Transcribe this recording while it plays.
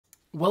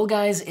Well,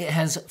 guys, it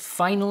has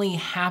finally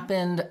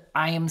happened.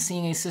 I am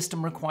seeing a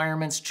system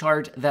requirements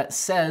chart that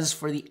says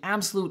for the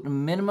absolute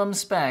minimum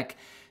spec,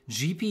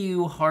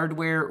 GPU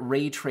hardware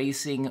ray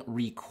tracing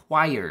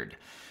required.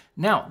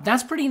 Now,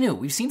 that's pretty new.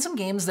 We've seen some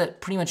games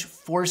that pretty much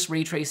force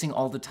ray tracing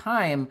all the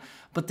time,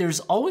 but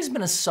there's always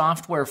been a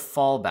software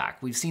fallback.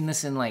 We've seen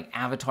this in like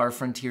Avatar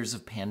Frontiers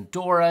of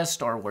Pandora,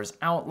 Star Wars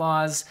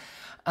Outlaws,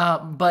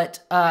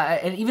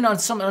 and even on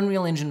some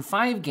Unreal Engine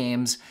 5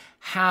 games,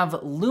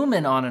 have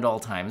Lumen on at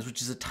all times,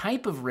 which is a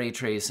type of ray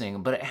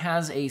tracing, but it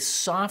has a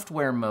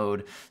software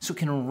mode so it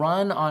can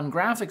run on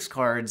graphics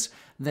cards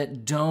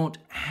that don't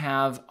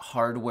have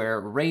hardware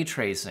ray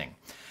tracing.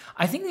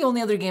 I think the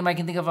only other game I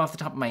can think of off the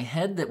top of my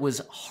head that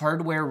was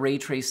hardware ray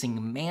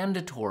tracing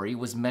mandatory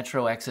was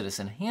Metro Exodus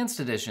Enhanced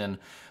Edition,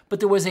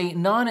 but there was a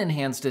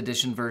non-enhanced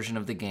edition version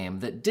of the game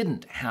that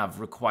didn't have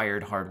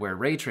required hardware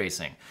ray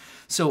tracing.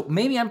 So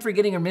maybe I'm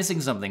forgetting or missing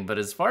something, but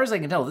as far as I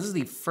can tell, this is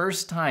the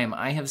first time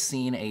I have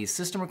seen a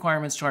system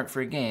requirements chart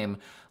for a game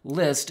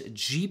list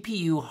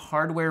GPU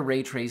hardware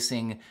ray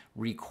tracing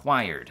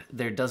required.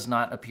 There does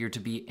not appear to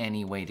be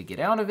any way to get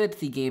out of it.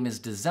 The game is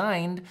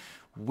designed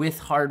with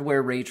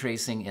hardware ray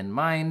tracing in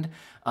mind.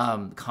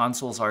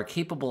 Consoles are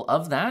capable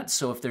of that,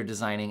 so if they're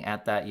designing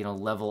at that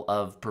level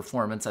of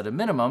performance at a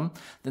minimum,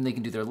 then they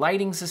can do their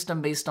lighting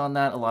system based on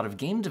that. A lot of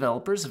game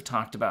developers have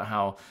talked about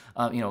how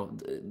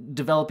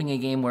developing a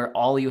game where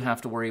all you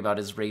have to worry about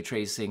is ray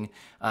tracing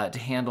to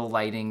handle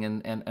lighting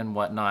and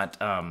whatnot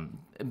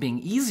being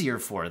easier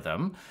for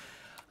them.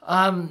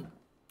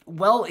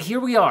 Well, here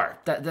we are.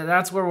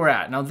 That's where we're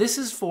at. Now, this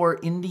is for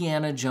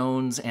Indiana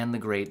Jones and the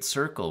Great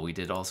Circle. We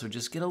did also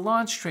just get a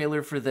launch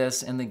trailer for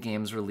this, and the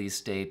game's release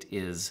date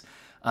is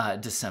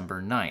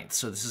December 9th.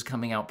 So this is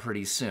coming out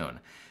pretty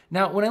soon.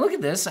 Now, when I look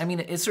at this, I mean,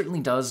 it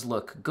certainly does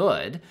look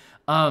good.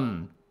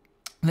 The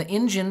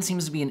engine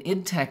seems to be an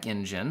id-Tech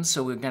engine,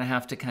 so we're going to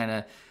have to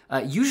kind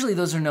of... usually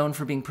those are known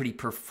for being pretty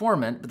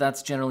performant, but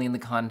that's generally in the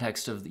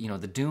context of,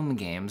 the Doom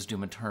games,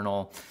 Doom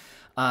Eternal...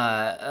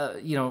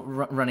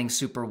 running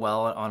super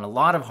well on a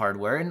lot of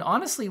hardware, and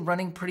honestly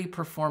running pretty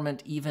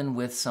performant even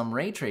with some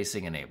ray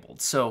tracing enabled.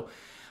 So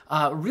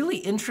really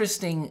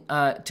interesting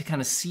to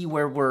kind of see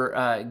where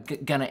we're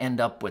gonna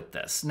end up with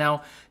this.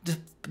 Now,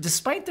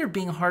 despite there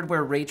being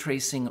hardware ray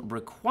tracing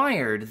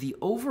required, the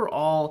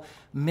overall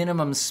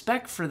minimum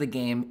spec for the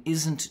game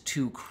isn't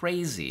too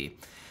crazy.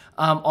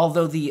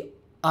 Although the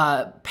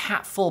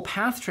full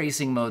path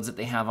tracing modes that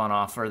they have on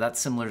offer, that's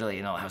similar to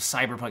how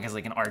Cyberpunk has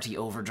like an RT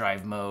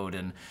overdrive mode,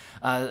 and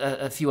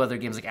a few other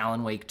games like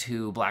Alan Wake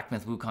 2, Black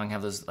Myth Wukong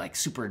have those like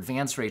super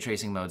advanced ray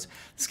tracing modes.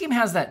 This game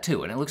has that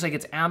too, and it looks like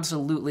it's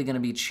absolutely going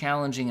to be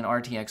challenging in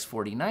RTX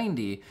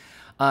 4090,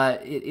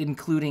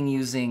 including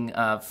using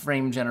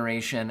frame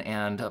generation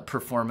and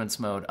performance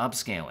mode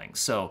upscaling.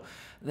 So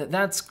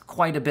that's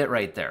quite a bit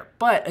right there.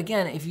 But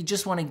again, if you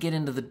just want to get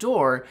into the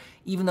door,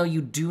 even though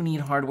you do need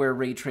hardware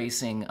ray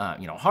tracing,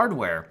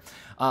 hardware,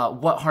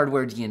 what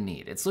hardware do you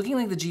need? It's looking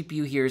like the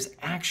GPU here is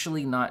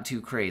actually not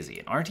too crazy.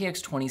 An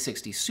RTX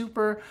 2060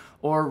 Super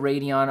or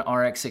Radeon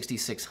RX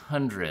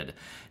 6600.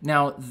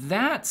 Now,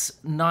 that's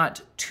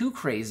not too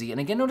crazy. And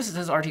again, notice it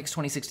says RTX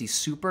 2060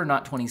 Super,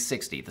 not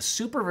 2060. The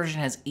Super version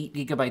has 8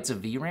 gigabytes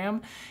of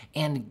VRAM,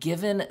 and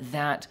given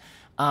that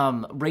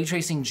ray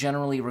tracing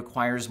generally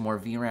requires more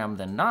VRAM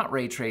than not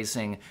ray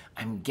tracing,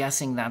 I'm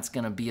guessing that's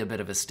going to be a bit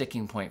of a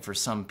sticking point for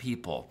some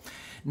people.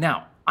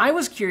 Now, I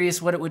was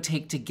curious what it would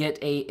take to get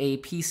a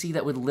PC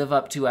that would live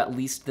up to at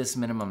least this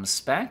minimum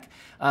spec,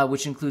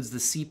 which includes the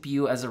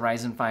CPU as a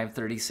Ryzen 5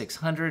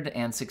 3600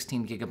 and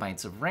 16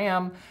 gigabytes of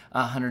RAM,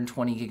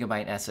 120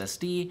 gigabyte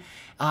SSD.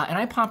 And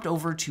I popped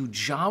over to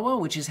Jawa,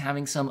 which is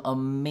having some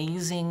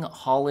amazing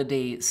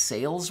holiday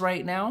sales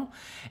right now.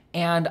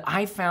 And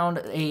I found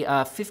a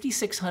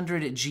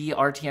 5600G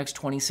RTX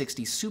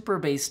 2060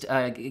 Super-based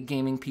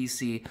gaming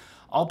PC,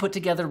 all put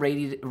together,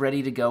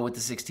 ready to go with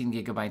the 16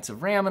 gigabytes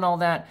of RAM and all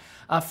that,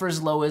 for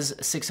as low as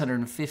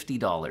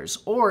 $650.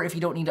 Or if you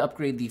don't need to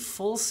upgrade the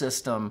full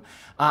system,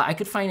 I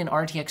could find an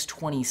RTX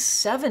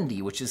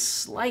 2070, which is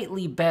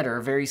slightly better,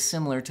 very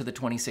similar to the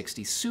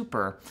 2060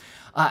 Super,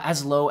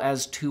 as low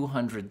as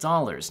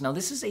 $200. Now,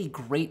 this is a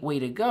great way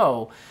to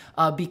go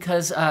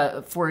because,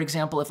 for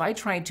example, if I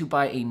tried to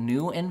buy a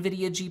new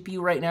NVIDIA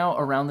GPU right now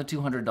around the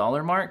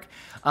 $200 mark,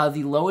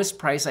 the lowest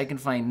price I can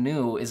find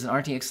new is an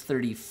RTX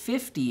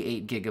 3050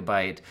 8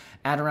 gigabyte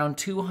at around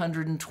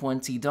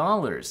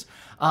 $220.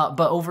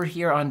 But over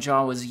here on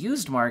Jawa's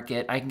used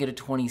market, I can get a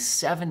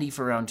 2070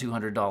 for around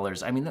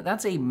 $200. I mean,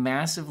 that's a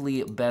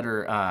massively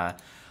better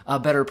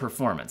better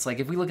performance. Like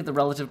if we look at the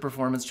relative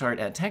performance chart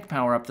at Tech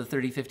Power Up, the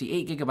 3050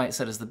 8 gigabyte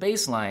set as the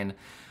baseline,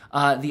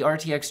 the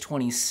RTX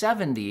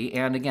 2070,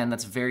 and again,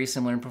 that's very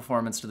similar in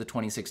performance to the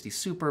 2060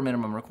 Super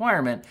minimum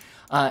requirement,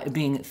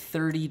 being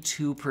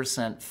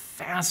 32%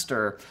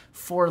 faster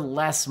for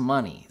less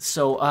money.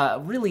 So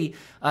really,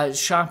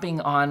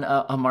 shopping on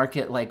a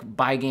market like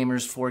Buy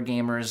Gamers for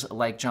Gamers,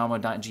 like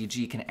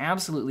Jawa.gg, can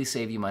absolutely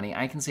save you money.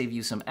 I can save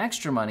you some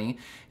extra money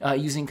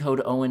using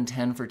code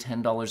OWEN10 for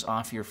 $10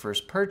 off your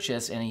first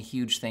purchase, and a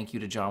huge thank you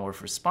to Jawa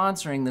for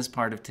sponsoring this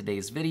part of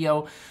today's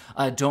video.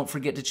 Don't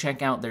forget to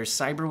check out their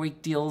Cyber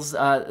Week deals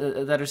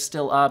that are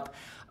still up,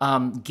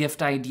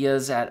 gift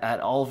ideas at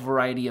all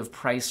variety of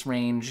price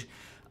range,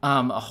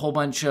 a whole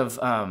bunch of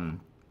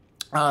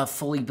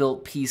fully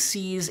built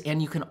PCs,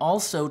 and you can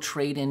also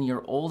trade in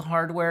your old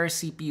hardware,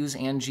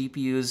 CPUs and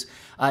GPUs,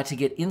 to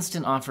get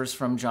instant offers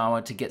from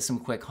Jawa to get some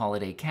quick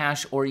holiday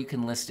cash, or you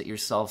can list it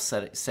yourself,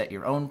 set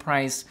your own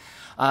price.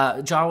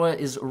 Jawa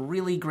is a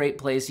really great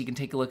place. You can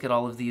take a look at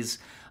all of these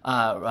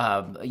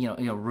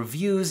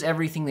reviews,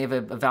 everything. They have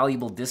a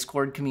valuable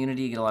Discord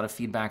community. You get a lot of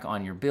feedback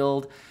on your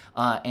build.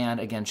 And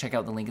again, check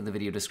out the link in the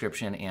video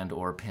description and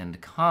or pinned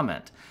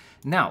comment.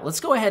 Now, let's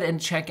go ahead and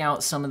check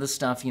out some of the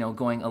stuff,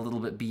 going a little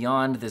bit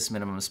beyond this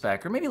minimum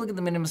spec, or maybe look at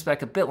the minimum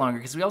spec a bit longer,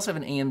 because we also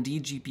have an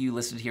AMD GPU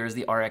listed here as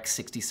the RX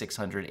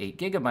 6600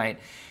 8GB,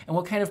 and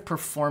what kind of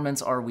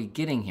performance are we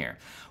getting here?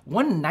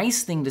 One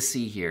nice thing to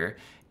see here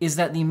is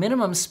that the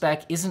minimum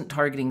spec isn't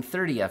targeting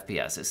 30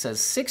 FPS. It says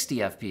 60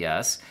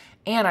 FPS,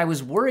 and I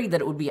was worried that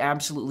it would be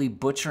absolutely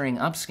butchering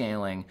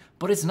upscaling,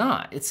 but it's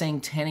not. It's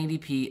saying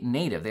 1080p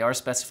native. They are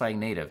specifying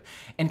native.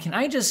 And can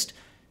I just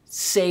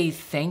say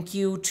thank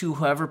you to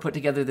whoever put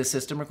together the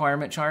system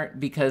requirement chart,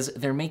 because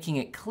they're making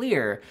it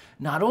clear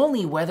not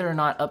only whether or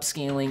not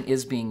upscaling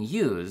is being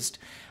used,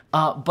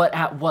 but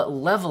at what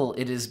level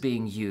it is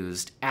being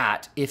used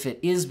at, if it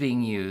is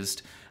being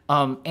used,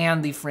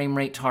 and the frame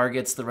rate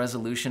targets, the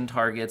resolution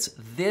targets.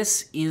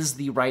 This is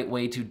the right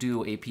way to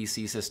do a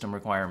PC system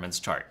requirements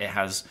chart. It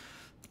has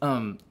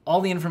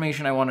all the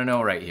information I want to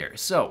know right here.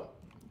 So,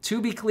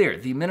 to be clear,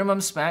 the minimum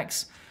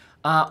specs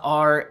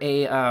are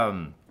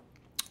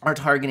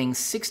targeting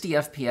 60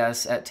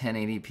 FPS at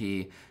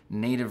 1080p,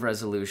 native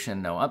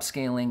resolution, no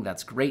upscaling.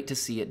 That's great to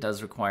see. It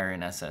does require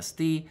an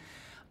SSD,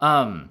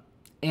 and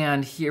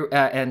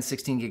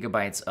 16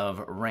 gigabytes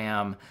of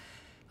RAM.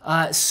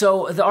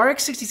 So the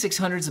RX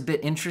 6600 is a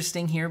bit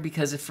interesting here,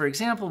 because if, for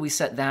example, we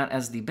set that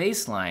as the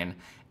baseline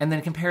and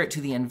then compare it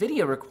to the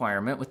NVIDIA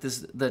requirement with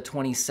the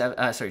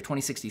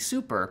 2060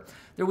 Super,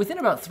 they're within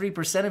about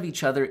 3% of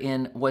each other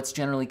in what's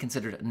generally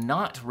considered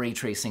not ray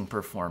tracing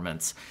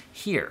performance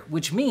here,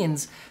 which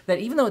means that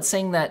even though it's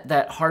saying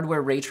that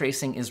hardware ray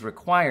tracing is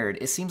required,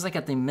 it seems like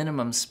at the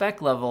minimum spec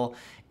level,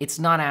 it's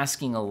not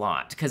asking a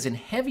lot, because in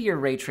heavier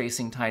ray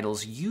tracing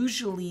titles,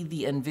 usually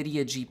the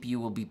NVIDIA GPU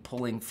will be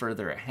pulling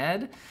further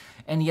ahead,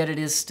 and yet it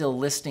is still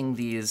listing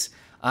these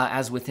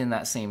as within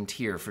that same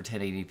tier for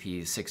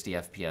 1080p 60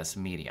 FPS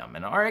medium.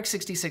 And RX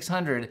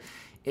 6600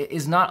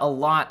 is not a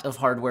lot of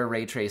hardware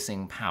ray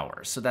tracing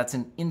power, so that's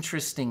an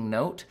interesting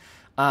note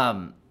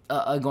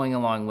going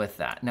along with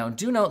that. Now,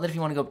 do note that if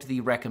you want to go up to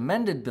the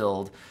recommended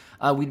build,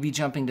 we'd be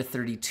jumping to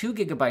 32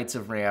 gigabytes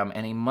of RAM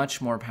and a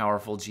much more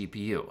powerful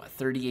GPU, a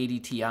 3080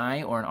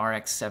 Ti or an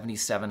RX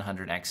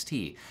 7700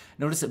 XT.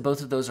 Notice that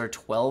both of those are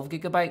 12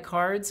 gigabyte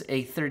cards.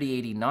 A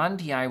 3080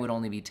 non-Ti would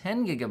only be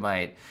 10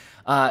 gigabyte.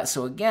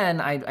 So again,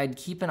 I'd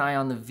keep an eye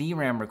on the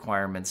VRAM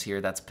requirements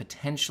here. That's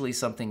potentially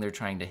something they're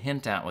trying to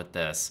hint at with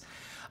this.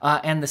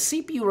 And the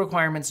CPU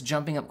requirements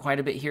jumping up quite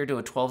a bit here to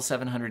a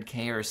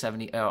 12700K or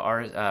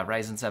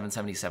Ryzen 7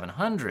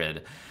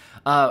 7700,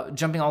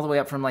 jumping all the way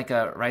up from like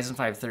a Ryzen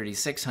 5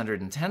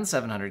 3600 and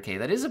 10700K.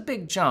 That is a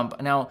big jump.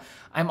 Now,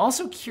 I'm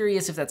also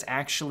curious if that's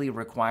actually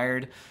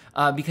required,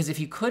 because if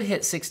you could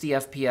hit 60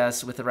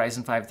 FPS with the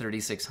Ryzen 5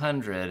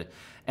 3600,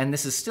 and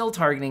this is still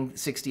targeting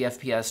 60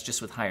 FPS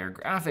just with higher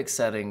graphics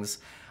settings,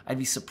 I'd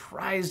be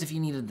surprised if you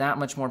needed that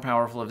much more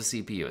powerful of a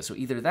CPU. So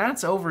either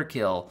that's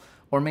overkill,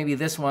 or maybe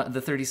this one, the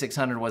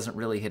 3600, wasn't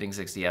really hitting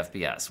 60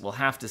 FPS. We'll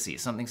have to see.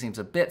 Something seems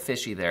a bit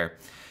fishy there,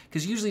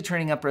 because usually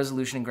turning up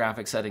resolution and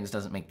graphics settings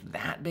doesn't make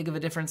that big of a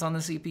difference on the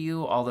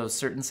CPU, although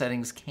certain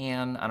settings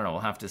can. I don't know,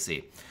 we'll have to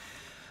see.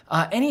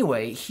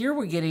 Anyway, here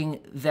we're getting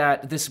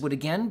that this would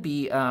again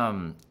be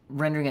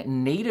rendering at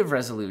native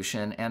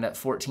resolution and at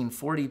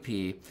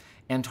 1440p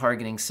and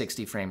targeting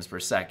 60 frames per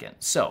second.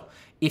 So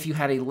if you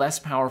had a less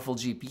powerful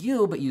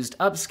GPU but used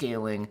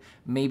upscaling,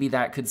 maybe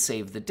that could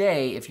save the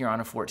day if you're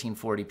on a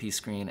 1440p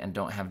screen and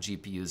don't have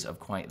GPUs of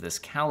quite this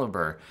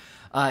caliber.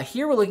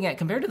 Here we're looking at,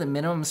 compared to the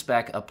minimum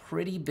spec, a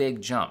pretty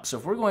big jump. So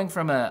if we're going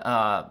from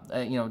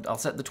I'll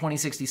set the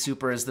 2060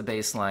 Super as the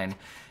baseline.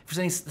 If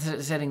we're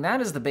setting that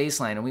as the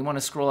baseline and we want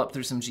to scroll up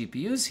through some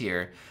GPUs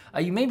here,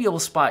 you may be able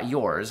to spot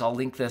yours. I'll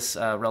link this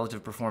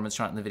relative performance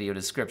chart in the video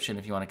description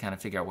if you want to kind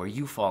of figure out where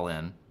you fall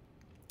in.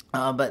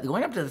 But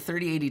going up to the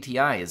 3080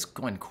 Ti is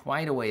going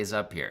quite a ways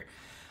up here.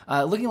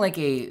 Looking like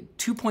a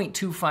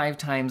 2.25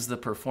 times the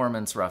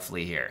performance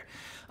roughly here.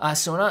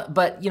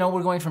 But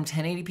we're going from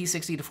 1080p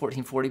 60 to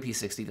 1440p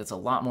 60. That's a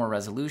lot more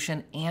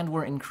resolution, and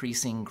we're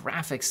increasing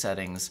graphics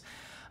settings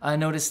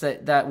notice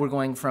that we're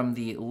going from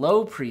the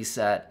low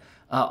preset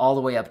all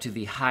the way up to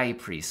the high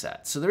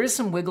preset. So there is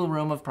some wiggle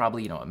room of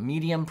probably, a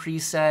medium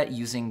preset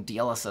using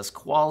DLSS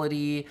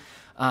quality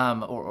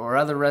or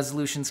other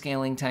resolution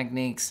scaling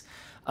techniques.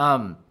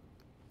 There's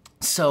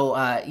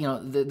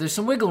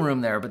some wiggle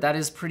room there, but that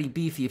is pretty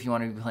beefy if you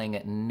want to be playing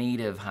at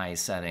native high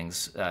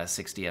settings,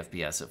 60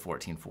 FPS at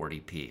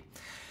 1440p.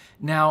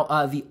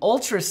 Now, the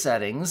ultra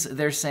settings,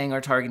 they're saying, are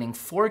targeting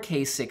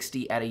 4K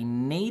 60 at a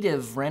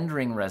native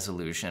rendering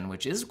resolution,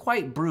 which is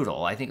quite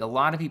brutal. I think a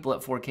lot of people at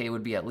 4K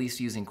would be at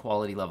least using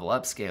quality level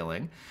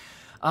upscaling.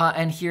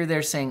 And here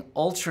they're saying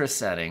ultra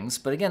settings,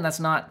 but again, that's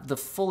not the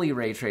fully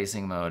ray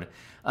tracing mode.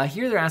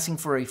 Here they're asking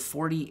for a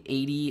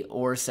 4080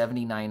 or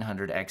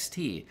 7900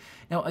 XT.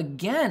 Now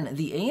again,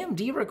 the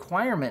AMD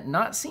requirement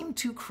not seem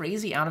too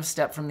crazy out of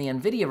step from the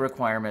NVIDIA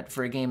requirement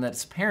for a game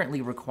that's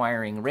apparently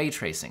requiring ray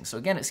tracing. So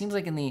again, it seems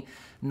like in the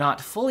not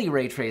fully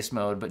ray trace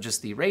mode, but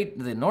just the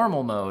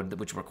normal mode,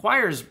 which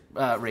requires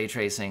ray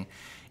tracing,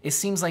 it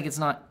seems like it's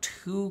not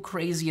too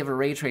crazy of a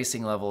ray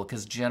tracing level,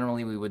 because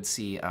generally we would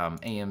see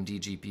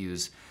AMD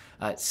GPUs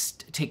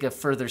take a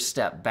further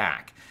step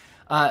back.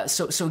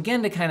 So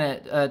again, to kind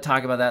of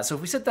talk about that, so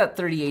if we set that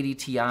 3080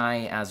 Ti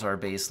as our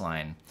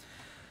baseline,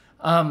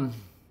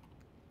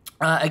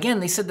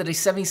 again, they said that a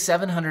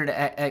 7700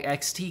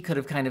 XT could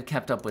have kind of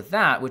kept up with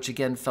that, which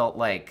again felt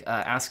like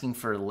asking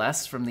for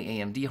less from the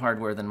AMD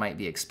hardware than might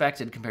be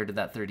expected compared to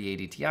that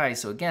 3080 Ti.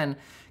 So again,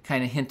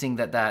 kind of hinting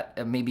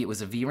that maybe it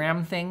was a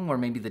VRAM thing, or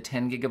maybe the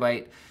 10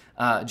 gigabyte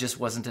just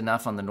wasn't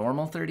enough on the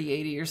normal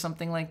 3080 or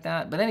something like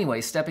that. But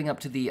anyway, stepping up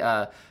to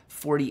the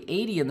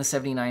 4080 and the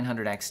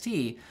 7900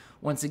 XT,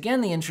 once again,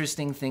 the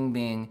interesting thing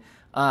being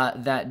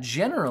that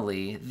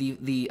generally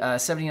the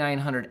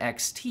 7900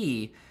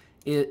 XT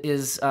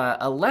is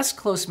a less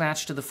close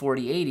match to the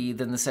 4080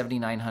 than the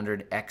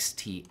 7900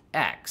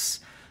 XTX.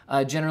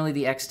 Generally,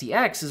 the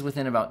XTX is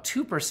within about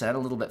 2%, a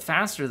little bit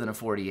faster than a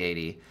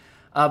 4080.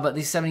 But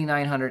the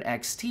 7900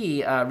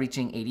 XT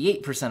reaching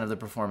 88% of the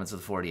performance of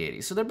the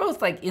 4080. So they're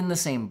both like in the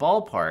same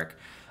ballpark,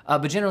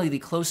 but generally the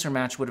closer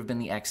match would have been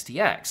the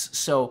XTX.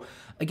 So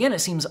again, it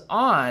seems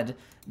odd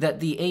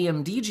that the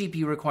AMD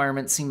GPU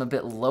requirements seem a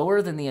bit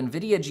lower than the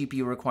NVIDIA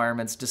GPU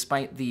requirements,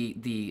 despite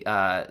the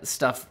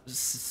stuff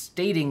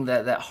stating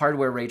that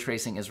hardware ray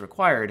tracing is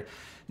required.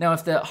 Now,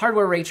 if the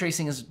hardware ray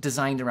tracing is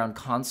designed around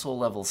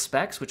console-level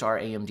specs, which are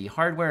AMD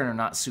hardware and are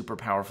not super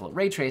powerful at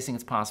ray tracing,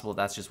 it's possible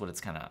that's just what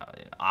it's kind of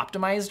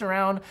optimized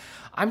around.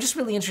 I'm just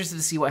really interested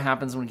to see what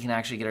happens when we can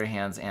actually get our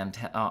hands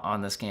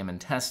on this game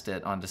and test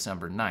it on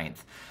December 9th.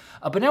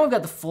 But now we've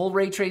got the full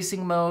ray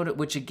tracing mode,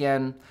 which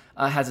again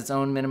has its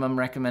own minimum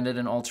recommended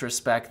and ultra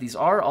spec. These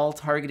are all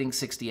targeting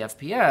 60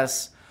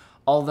 FPS,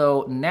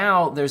 although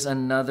now there's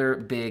another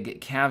big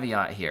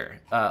caveat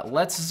here.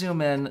 Let's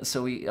zoom in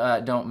so we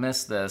don't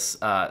miss this.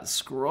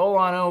 Scroll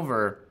on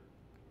over.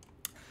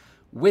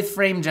 With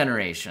frame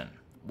generation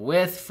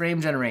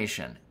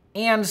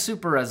and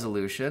super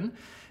resolution.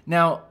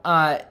 Now,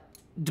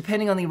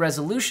 depending on the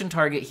resolution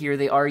target here,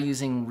 they are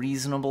using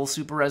reasonable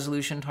super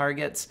resolution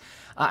targets.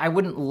 I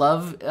wouldn't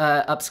love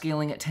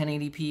upscaling at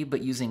 1080p,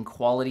 but using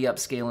quality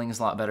upscaling is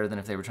a lot better than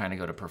if they were trying to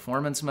go to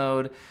performance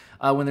mode.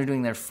 When they're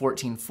doing their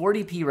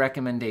 1440p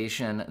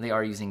recommendation, they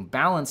are using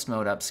balanced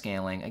mode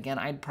upscaling. Again,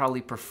 I'd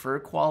probably prefer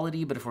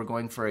quality, but if we're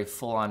going for a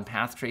full-on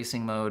path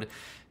tracing mode,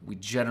 we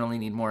generally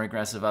need more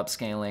aggressive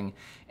upscaling.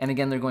 And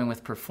again, they're going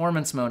with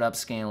performance mode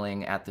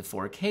upscaling at the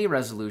 4K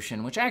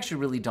resolution, which I actually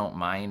really don't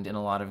mind in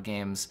a lot of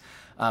games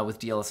with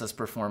DLSS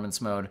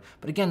performance mode.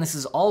 But again, this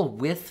is all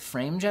with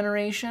frame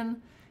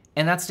generation,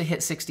 and that's to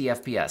hit 60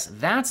 FPS.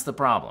 That's the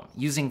problem.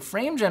 Using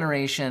frame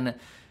generation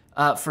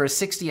for a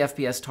 60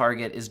 FPS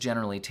target is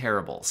generally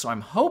terrible. So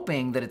I'm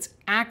hoping that it's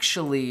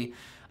actually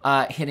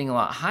hitting a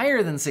lot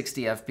higher than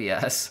 60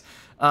 FPS,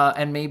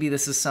 and maybe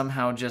this is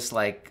somehow just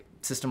like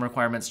system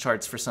requirements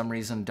charts for some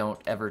reason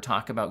don't ever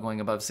talk about going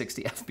above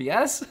 60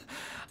 FPS.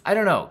 I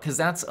don't know, because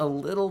that's a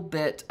little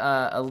bit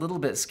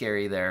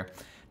scary there.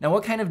 Now,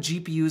 what kind of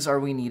GPUs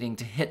are we needing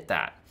to hit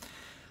that?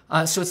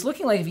 So it's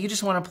looking like if you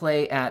just want to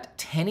play at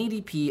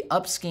 1080p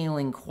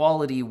upscaling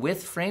quality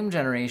with frame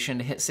generation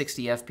to hit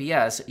 60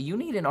 FPS, you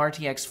need an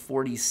RTX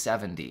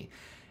 4070,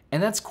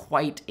 and that's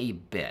quite a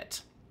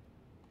bit.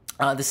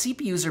 The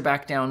CPUs are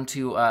back down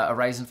to a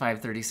Ryzen 5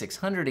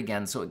 3600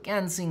 again, so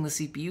again, seeing the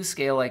CPU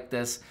scale like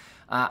this,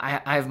 I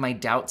have my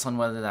doubts on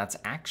whether that's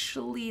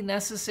actually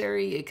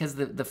necessary, because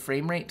the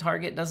frame rate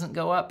target doesn't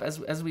go up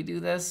as we do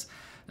this.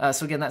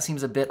 So again, that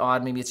seems a bit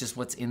odd. Maybe it's just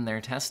what's in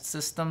their test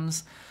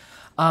systems.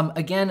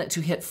 Again,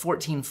 to hit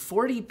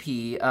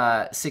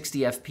 1440p 60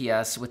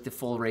 FPS with the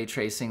full ray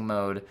tracing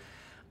mode.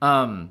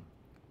 By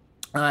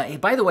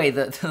the way,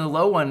 the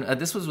low one,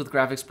 this was with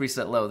graphics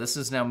preset low. This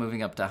is now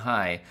moving up to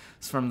high.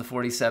 It's from the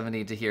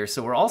 4070 to here.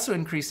 So we're also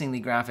increasing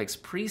the graphics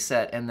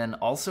preset and then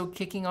also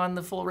kicking on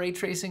the full ray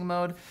tracing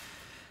mode.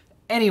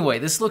 Anyway,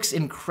 this looks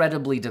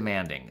incredibly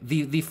demanding.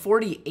 The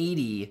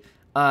 4080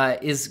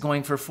 is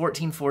going for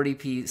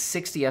 1440p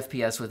 60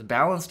 FPS with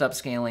balanced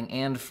upscaling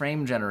and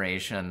frame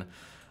generation.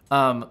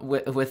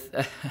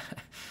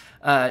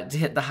 to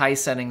hit the high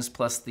settings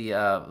plus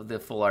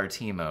the full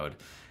RT mode.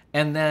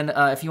 And then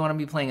if you want to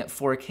be playing at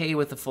 4K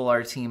with the full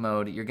RT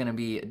mode, you're going to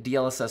be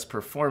DLSS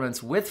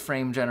performance with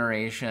frame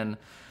generation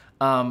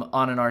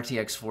on an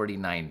RTX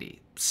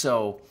 4090.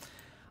 So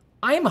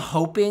I'm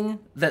hoping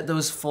that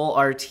those full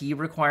RT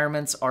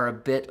requirements are a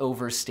bit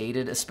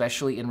overstated,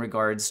 especially in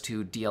regards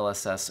to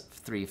DLSS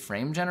 3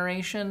 frame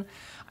generation.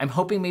 I'm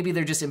hoping maybe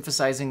they're just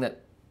emphasizing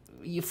that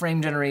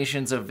frame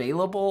generation's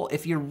available.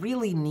 If you're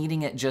really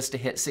needing it just to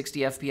hit 60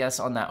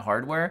 FPS on that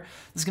hardware,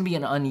 this is gonna be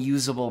an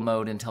unusable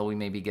mode until we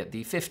maybe get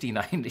the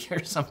 5090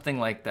 or something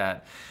like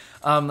that.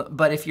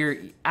 But if you're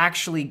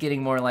actually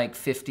getting more like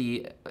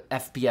 50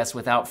 FPS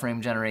without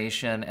frame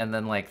generation, and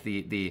then like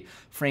the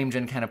frame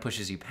gen kind of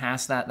pushes you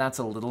past that, that's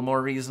a little more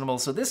reasonable.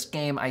 So this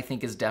game, I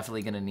think, is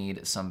definitely going to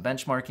need some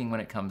benchmarking when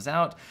it comes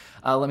out.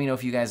 Let me know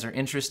if you guys are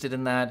interested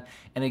in that.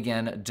 And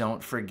again,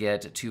 don't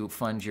forget to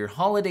fund your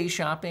holiday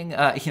shopping,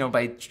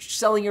 by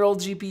selling your old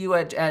GPU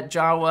at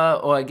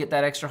Jawa, or get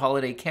that extra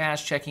holiday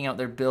cash, checking out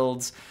their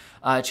builds.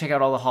 Check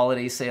out all the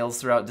holiday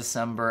sales throughout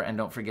December, and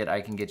don't forget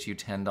I can get you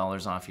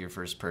 $10 off your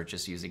first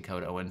purchase using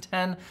code OWEN10.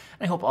 And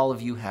I hope all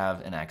of you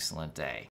have an excellent day.